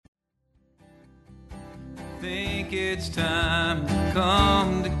think it's time to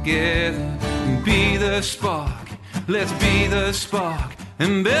come together and be the spark. Let's be the spark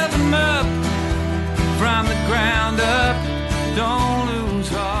and build them up from the ground up. Don't lose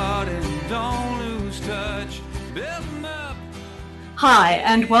heart and don't lose touch. Build them up. Hi,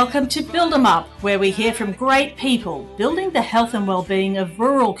 and welcome to Build 'em Up, where we hear from great people building the health and well-being of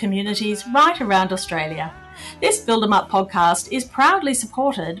rural communities right around Australia. This Build 'em Up podcast is proudly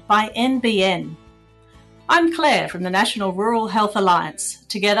supported by NBN. I'm Claire from the National Rural Health Alliance,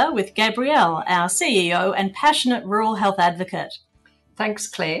 together with Gabrielle, our CEO and passionate rural health advocate. Thanks,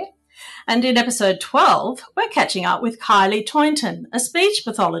 Claire. And in episode 12, we're catching up with Kylie Toynton, a speech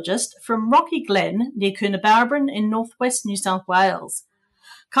pathologist from Rocky Glen near Coonabarabran in northwest New South Wales.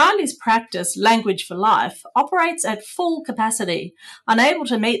 Kylie's practice, Language for Life, operates at full capacity, unable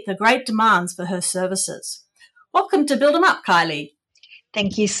to meet the great demands for her services. Welcome to Build 'em Up, Kylie.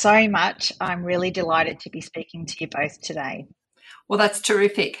 Thank you so much. I'm really delighted to be speaking to you both today. Well, that's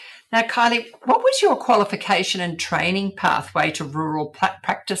terrific. Now, Kylie, what was your qualification and training pathway to rural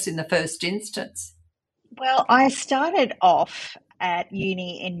practice in the first instance? Well, I started off at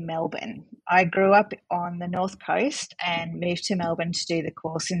uni in Melbourne. I grew up on the North Coast and moved to Melbourne to do the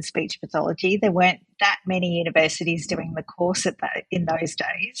course in speech pathology. There weren't that many universities doing the course in those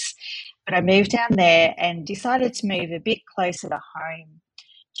days, but I moved down there and decided to move a bit closer to home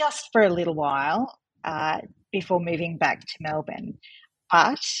just for a little while before moving back to Melbourne.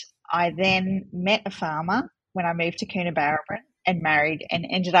 But I then met a farmer when I moved to Coonabarabran and married and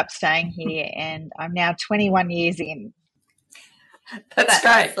ended up staying here, and I'm now 21 years in. That's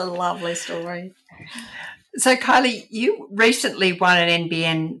great. That's a lovely story. So, Kylie, you recently won an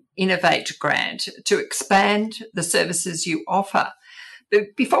NBN Innovate grant to expand the services you offer.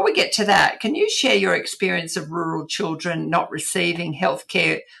 But before we get to that, can you share your experience of rural children not receiving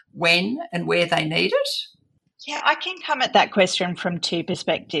healthcare when and where they need it? Yeah, I can come at that question from two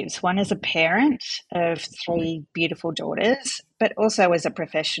perspectives. One as a parent of three beautiful daughters, but also as a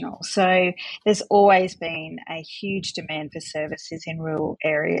professional. So there's always been a huge demand for services in rural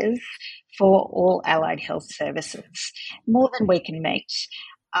areas for all allied health services, more than we can meet.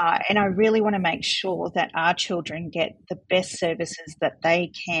 And I really want to make sure that our children get the best services that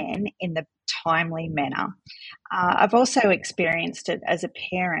they can in the timely manner. I've also experienced it as a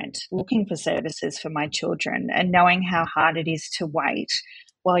parent looking for services for my children and knowing how hard it is to wait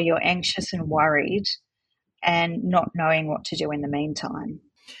while you're anxious and worried and not knowing what to do in the meantime.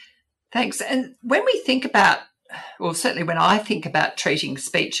 Thanks. And when we think about, well, certainly when I think about treating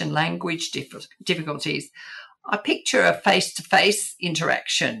speech and language difficulties, I picture a face-to-face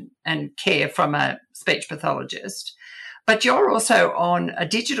interaction and care from a speech pathologist, but you're also on a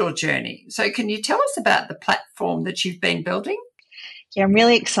digital journey. So can you tell us about the platform that you've been building? Yeah, I'm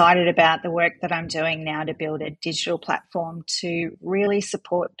really excited about the work that I'm doing now to build a digital platform to really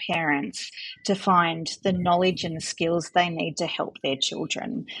support parents to find the knowledge and the skills they need to help their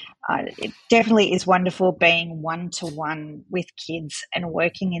children. It definitely is wonderful being one-to-one with kids and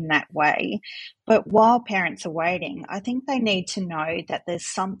working in that way. But while parents are waiting, I think they need to know that there's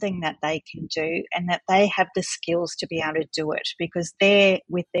something that they can do and that they have the skills to be able to do it because they're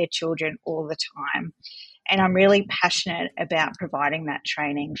with their children all the time. And I'm really passionate about providing that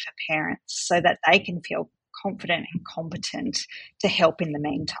training for parents so that they can feel confident and competent to help in the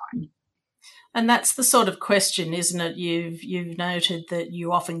meantime. And that's the sort of question, isn't it? You've noted that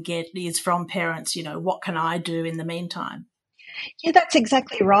you often get is from parents, what can I do in the meantime? Yeah, that's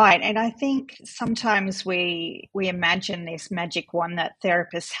exactly right. And I think sometimes we imagine this magic wand that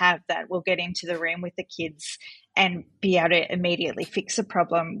therapists have that will get into the room with the kids and be able to immediately fix a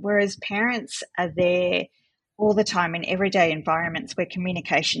problem, whereas parents are there all the time in everyday environments where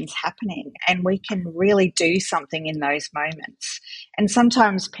communication's happening and we can really do something in those moments. And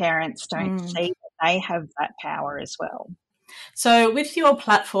sometimes parents don't see that they have that power as well. So with your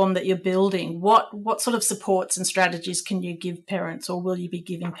platform that you're building, what sort of supports and strategies can you give parents or will you be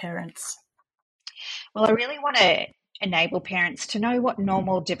giving parents? Well, I really want to enable parents to know what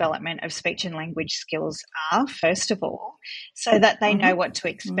normal development of speech and language skills are, first of all, so that they know what to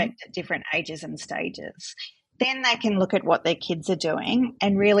expect at different ages and stages. Then they can look at what their kids are doing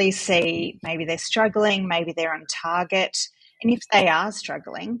and really see maybe they're struggling, maybe they're on target. And if they are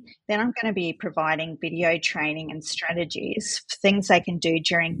struggling, then I'm going to be providing video training and strategies, things they can do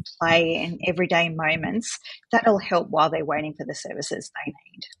during play and everyday moments that'll help while they're waiting for the services they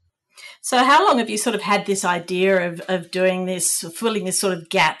need. So how long have you sort of had this idea of doing this, filling this sort of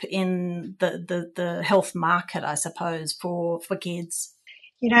gap in the health market, I suppose, for kids?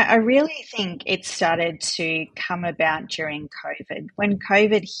 I really think it started to come about during COVID. When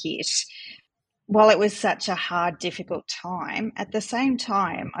COVID hit, while it was such a hard, difficult time, at the same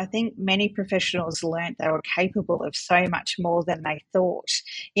time, I think many professionals learnt they were capable of so much more than they thought.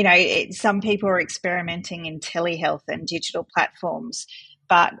 Some people are experimenting in telehealth and digital platforms,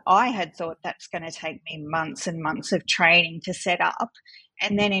 but I had thought that's going to take me months and months of training to set up.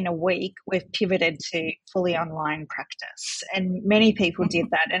 And then in a week, we've pivoted to fully online practice. And many people did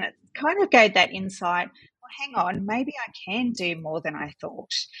that. And it kind of gave that insight, well, hang on, maybe I can do more than I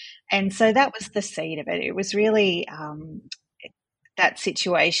thought. And so that was the seed of it. It was really that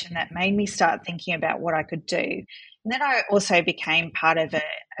situation that made me start thinking about what I could do. And then I also became part of a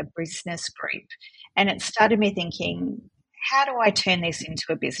business group. And it started me thinking, how do I turn this into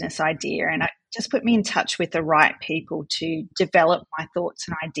a business idea? And it just put me in touch with the right people to develop my thoughts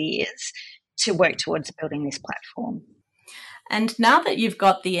and ideas to work towards building this platform. And now that you've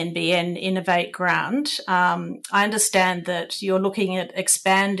got the NBN Innovate grant, I understand that you're looking at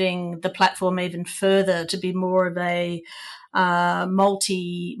expanding the platform even further to be more of a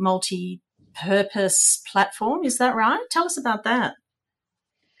multi-purpose platform. Is that right? Tell us about that.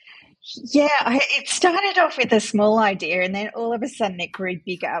 Yeah, it started off with a small idea, and then all of a sudden it grew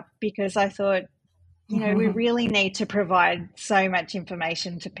bigger because I thought, we really need to provide so much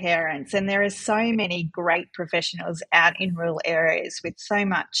information to parents, and there are so many great professionals out in rural areas with so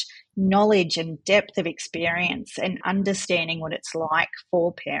much knowledge and depth of experience and understanding what it's like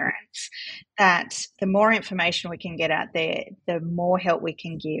for parents, that the more information we can get out there, the more help we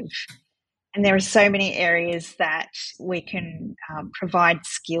can give. And there are so many areas that we can provide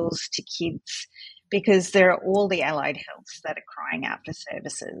skills to kids because there are all the allied healths that are crying out for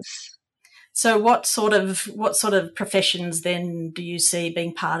services. So what sort of professions then do you see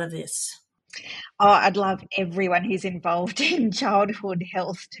being part of this? Oh, I'd love everyone who's involved in childhood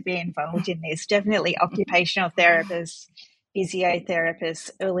health to be involved in this. Definitely occupational therapists,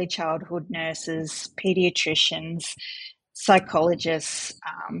 physiotherapists, early childhood nurses, paediatricians, psychologists.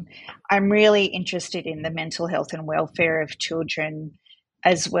 I'm really interested in the mental health and welfare of children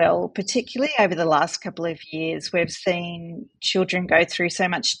as well, particularly over the last couple of years. We've seen children go through so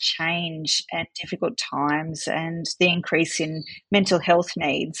much change and difficult times and the increase in mental health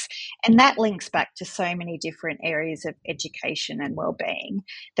needs. And that links back to so many different areas of education and wellbeing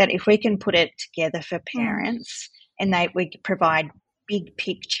that if we can put it together for parents and we provide big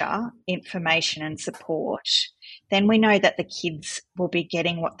picture information and support, then we know that the kids will be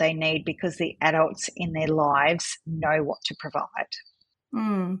getting what they need because the adults in their lives know what to provide.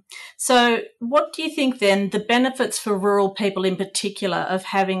 So what do you think then the benefits for rural people in particular of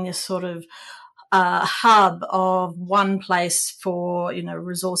having this sort of hub of one place for,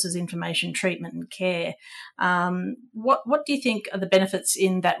 resources, information, treatment and care? What do you think are the benefits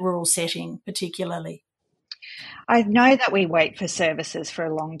in that rural setting particularly? I know that we wait for services for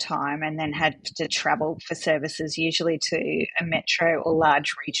a long time and then had to travel for services, usually to a metro or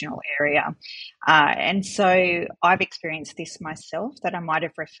large regional area. And so I've experienced this myself, that I might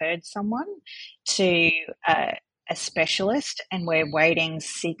have referred someone to a specialist and we're waiting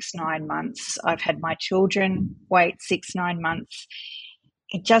 6-9 months. I've had my children wait 6-9 months.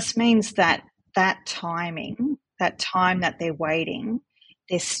 It just means that timing, that time that they're waiting,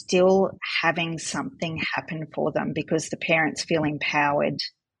 they're still having something happen for them because the parents feel empowered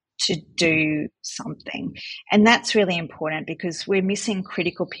to do something. And that's really important because we're missing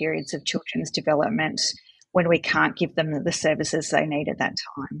critical periods of children's development when we can't give them the services they need at that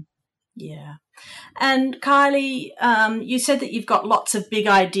time. Yeah. And Kylie, you said that you've got lots of big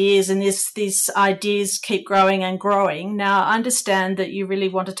ideas and these ideas keep growing and growing. Now, I understand that you really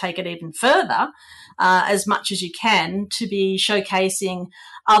want to take it even further, as much as you can, to be showcasing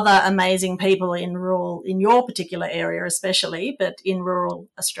other amazing people in your particular area especially, but in rural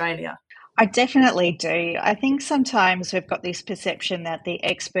Australia. I definitely do. I think sometimes we've got this perception that the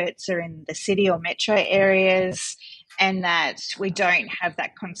experts are in the city or metro areas and that we don't have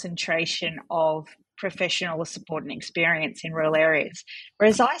that concentration of professional support and experience in rural areas.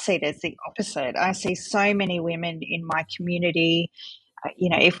 Whereas I see it as the opposite. I see so many women in my community.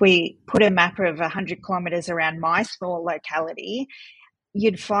 If we put a map of 100 kilometres around my small locality,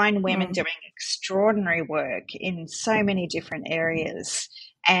 you'd find women doing extraordinary work in so many different areas.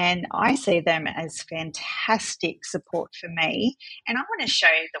 And I see them as fantastic support for me. And I want to show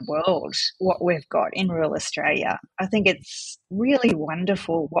the world what we've got in rural Australia. I think it's really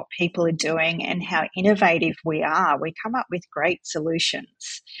wonderful what people are doing and how innovative we are. We come up with great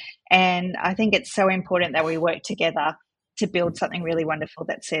solutions. And I think it's so important that we work together to build something really wonderful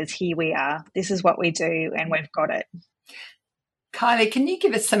that says, here we are, this is what we do, and we've got it. Kylie, can you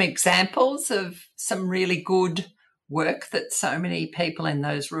give us some examples of some really good work that so many people in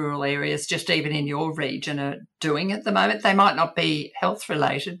those rural areas, just even in your region, are doing at the moment? They might not be health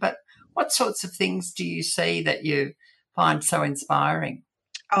related, but what sorts of things do you see that you find so inspiring?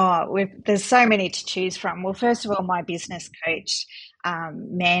 There's so many to choose from. Well, first of all, my business coach,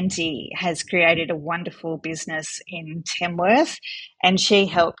 Mandy, has created a wonderful business in Tamworth, and she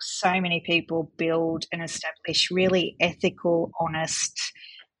helps so many people build and establish really ethical, honest,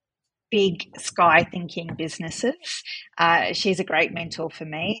 big sky thinking businesses. She's a great mentor for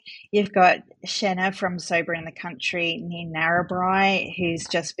me. You've got Shanna from Sober in the Country near Narrabri, who's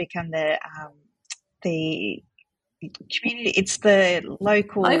just become the community. It's the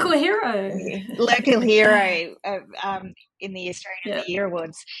local hero in the Australian of the Year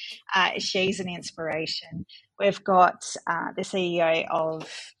Awards. She's an inspiration. We've got the CEO of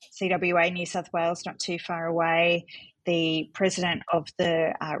CWA New South Wales, not too far away, the president of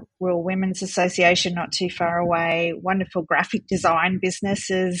the Rural Women's Association, not too far away, wonderful graphic design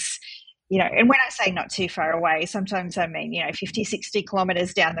businesses. And when I say not too far away, sometimes I mean, 50, 60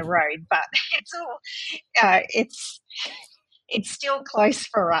 kilometres down the road, but it's all, it's still close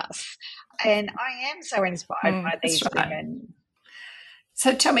for us. And I am so inspired by these women.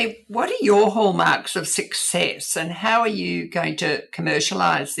 So tell me, what are your hallmarks of success and how are you going to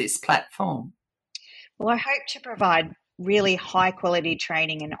commercialise this platform? Well, I hope to provide really high quality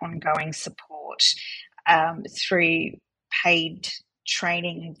training and ongoing support through paid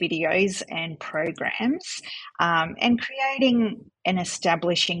training videos and programs, and creating and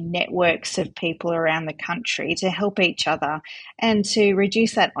establishing networks of people around the country to help each other and to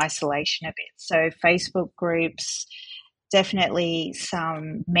reduce that isolation a bit. So Facebook groups, definitely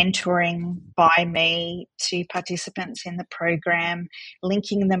some mentoring by me to participants in the program,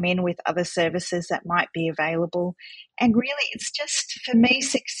 linking them in with other services that might be available. And really, it's just, for me,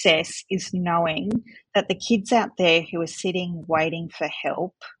 success is knowing that the kids out there who are sitting waiting for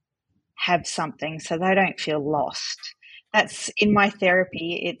help have something so they don't feel lost. That's in my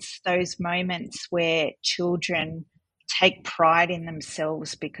therapy. It's those moments where children take pride in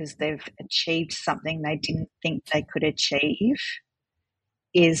themselves because they've achieved something they didn't think they could achieve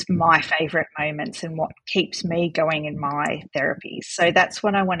is my favourite moments and what keeps me going in my therapy. So that's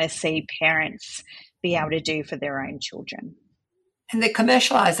what I want to see parents be able to do for their own children. And the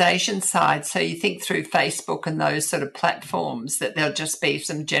commercialisation side, so you think through Facebook and those sort of platforms that there'll just be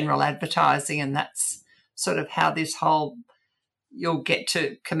some general advertising and that's sort of how you'll get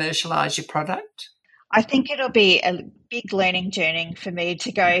to commercialise your product? I think it'll be a big learning journey for me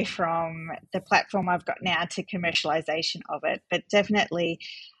to go from the platform I've got now to commercialisation of it, but definitely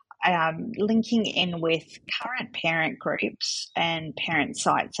linking in with current parent groups and parent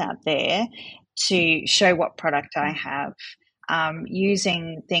sites out there to show what product I have,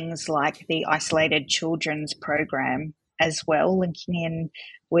 using things like the Isolated Children's Program as well, linking in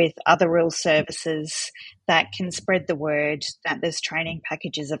with other rural services that can spread the word that there's training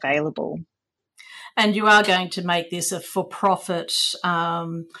packages available. And you are going to make this a for-profit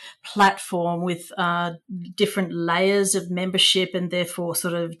platform with different layers of membership and therefore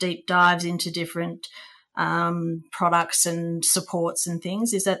sort of deep dives into different products and supports and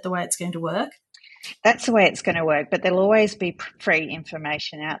things. Is that the way it's going to work? That's the way it's going to work, but there'll always be free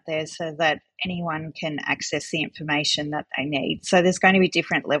information out there so that anyone can access the information that they need. So there's going to be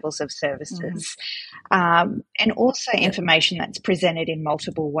different levels of services, and also information that's presented in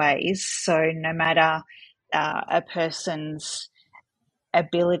multiple ways. So no matter a person's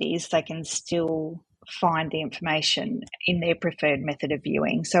abilities, they can still find the information in their preferred method of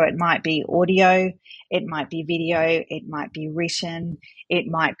viewing. So it might be audio, it might be video, it might be written, it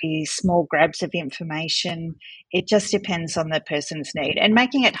might be small grabs of information. It just depends on the person's need, and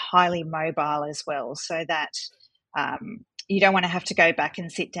making it highly mobile as well, so that you don't want to have to go back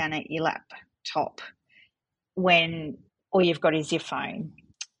and sit down at your laptop when all you've got is your phone.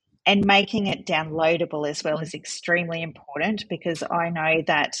 And making it downloadable as well is extremely important, because I know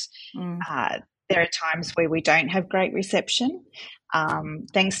that there are times where we don't have great reception.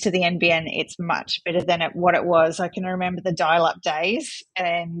 Thanks to the NBN, it's much better than what it was. I can remember the dial-up days,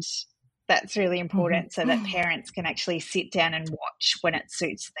 and that's really important so that parents can actually sit down and watch when it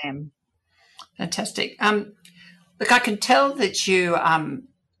suits them. Fantastic. Look, I can tell that you are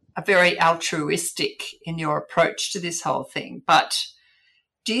very altruistic in your approach to this whole thing, but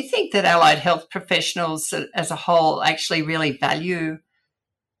do you think that allied health professionals as a whole actually really value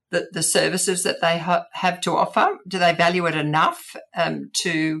the services that they have to offer? Do they value it enough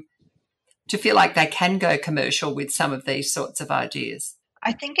to feel like they can go commercial with some of these sorts of ideas?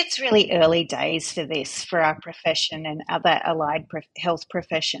 I think it's really early days for this for our profession and other allied health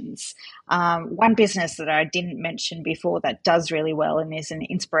professions. One business that I didn't mention before that does really well and is an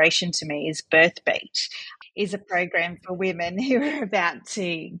inspiration to me is Birthbeat. Is a program for women who are about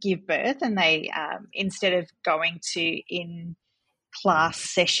to give birth, and they instead of going to in-class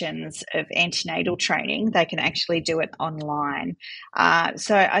sessions of antenatal training, they can actually do it online.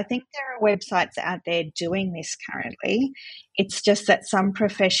 So I think there are websites out there doing this currently. It's just that some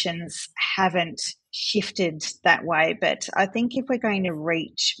professions haven't shifted that way. But I think if we're going to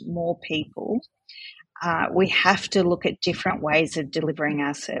reach more people, we have to look at different ways of delivering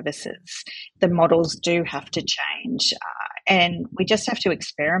our services. The models do have to change, and we just have to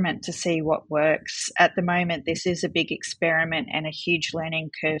experiment to see what works. At the moment, this is a big experiment and a huge learning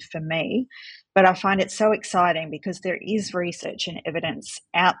curve for me, but I find it so exciting because there is research and evidence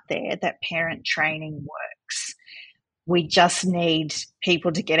out there that parent training works. We just need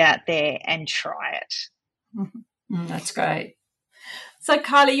people to get out there and try it. Mm-hmm. That's great. So,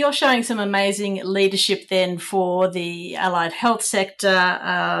 Kylie, you're showing some amazing leadership then for the allied health sector.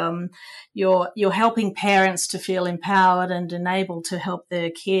 You're helping parents to feel empowered and enabled to help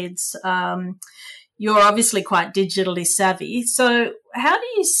their kids. You're obviously quite digitally savvy. So how do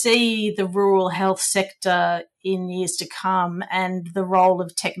you see the rural health sector in years to come and the role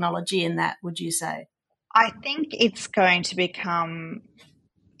of technology in that, would you say? I think it's going to become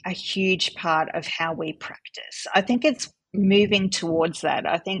a huge part of how we practice. I think it's moving towards that.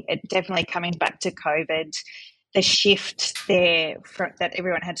 I think it definitely coming back to COVID, the shift there that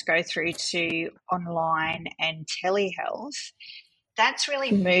everyone had to go through to online and telehealth, that's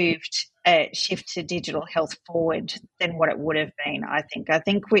really moved a shift to digital health forward than what it would have been, I think.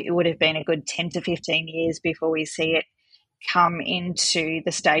 It would have been a good 10 to 15 years before we see it come into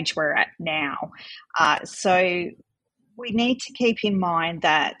the stage we're at now. So we need to keep in mind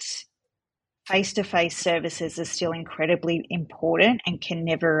that face-to-face services are still incredibly important and can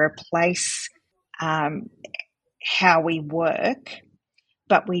never replace how we work,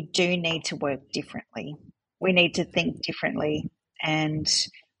 but we do need to work differently. We need to think differently, and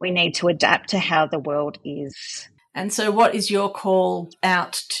we need to adapt to how the world is. And so what is your call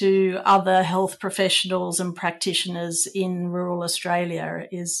out to other health professionals and practitioners in rural Australia?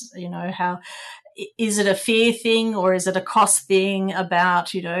 Is it a fear thing or is it a cost thing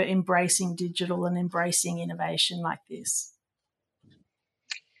about, embracing digital and embracing innovation like this?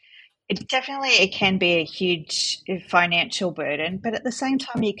 It can be a huge financial burden, but at the same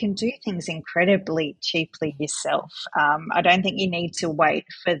time, you can do things incredibly cheaply yourself. I don't think you need to wait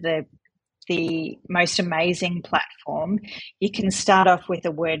for the most amazing platform. You can start off with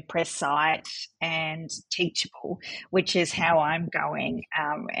a WordPress site and Teachable, which is how I'm going,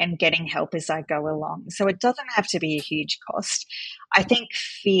 and getting help as I go along. So it doesn't have to be a huge cost. I think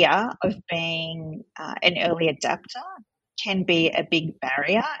fear of being an early adapter can be a big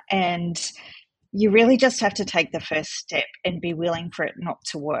barrier, and you really just have to take the first step and be willing for it not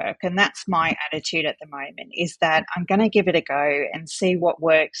to work. And that's my attitude at the moment, is that I'm going to give it a go and see what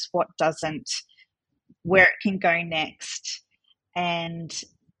works, what doesn't, where it can go next, and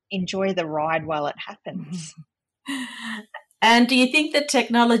enjoy the ride while it happens. And do you think that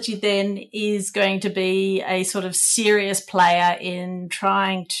technology then is going to be a sort of serious player in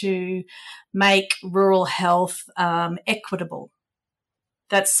trying to make rural health equitable?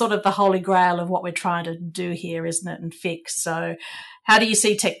 That's sort of the holy grail of what we're trying to do here, isn't it, and fix. So how do you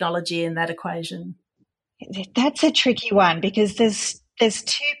see technology in that equation? That's a tricky one because there's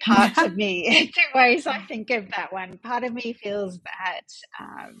two parts of me, two ways I think of that one. Part of me feels that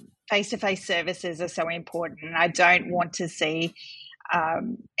face-to-face services are so important, and I don't want to see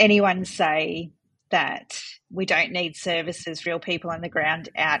anyone say that we don't need services, real people on the ground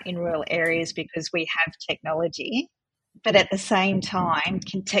out in rural areas because we have technology. But at the same time,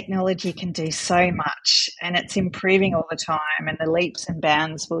 technology can do so much, and it's improving all the time, and the leaps and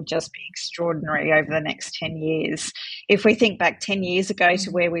bounds will just be extraordinary over the next 10 years. If we think back 10 years ago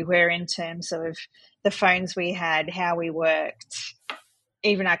to where we were in terms of the phones we had, how we worked,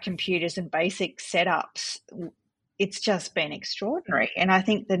 even our computers and basic setups, it's just been extraordinary. And I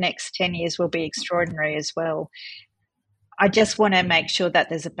think the next 10 years will be extraordinary as well. I just want to make sure that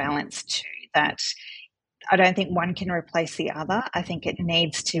there's a balance to that. I don't think one can replace the other. I think it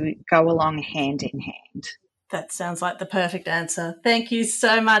needs to go along hand in hand. That sounds like the perfect answer. Thank you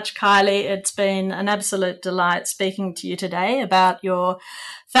so much, Kylie. It's been an absolute delight speaking to you today about your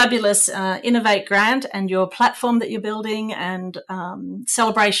fabulous Innovate grant and your platform that you're building, and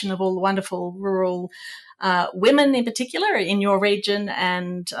celebration of all the wonderful rural women in particular in your region,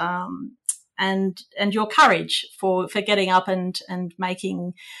 and and your courage for getting up and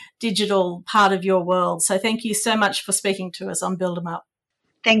making digital part of your world. So thank you so much for speaking to us on Build 'em Up.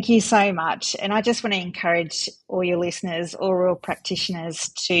 Thank you so much. And I just want to encourage all your listeners, all rural practitioners,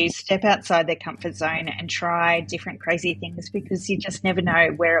 to step outside their comfort zone and try different crazy things, because you just never know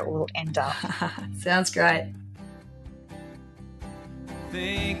where it will end up. Sounds great.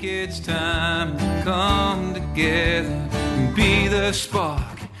 Think it's time to come together and be the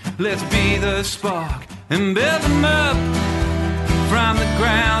spark. Let's be the spark and build them up from the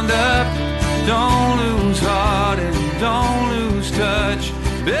ground up. Don't lose heart and don't lose touch.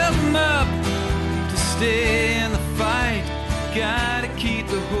 Build them up to stay in the fight. Gotta keep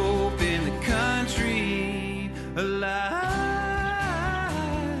the hope in the country alive.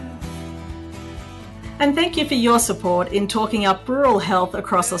 And thank you for your support in talking up rural health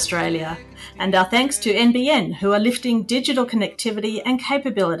across Australia. And our thanks to NBN, who are lifting digital connectivity and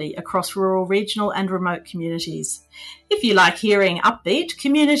capability across rural, regional and remote communities. If you like hearing upbeat,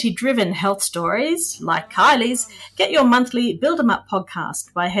 community-driven health stories like Kylie's, get your monthly Build 'em Up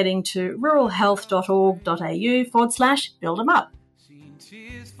podcast by heading to ruralhealth.org.au/Build 'em Up. Seen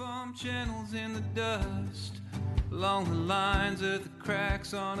tears form channels in the dust, along the lines of the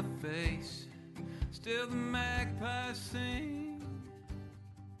cracks on a face. Still the magpies sing.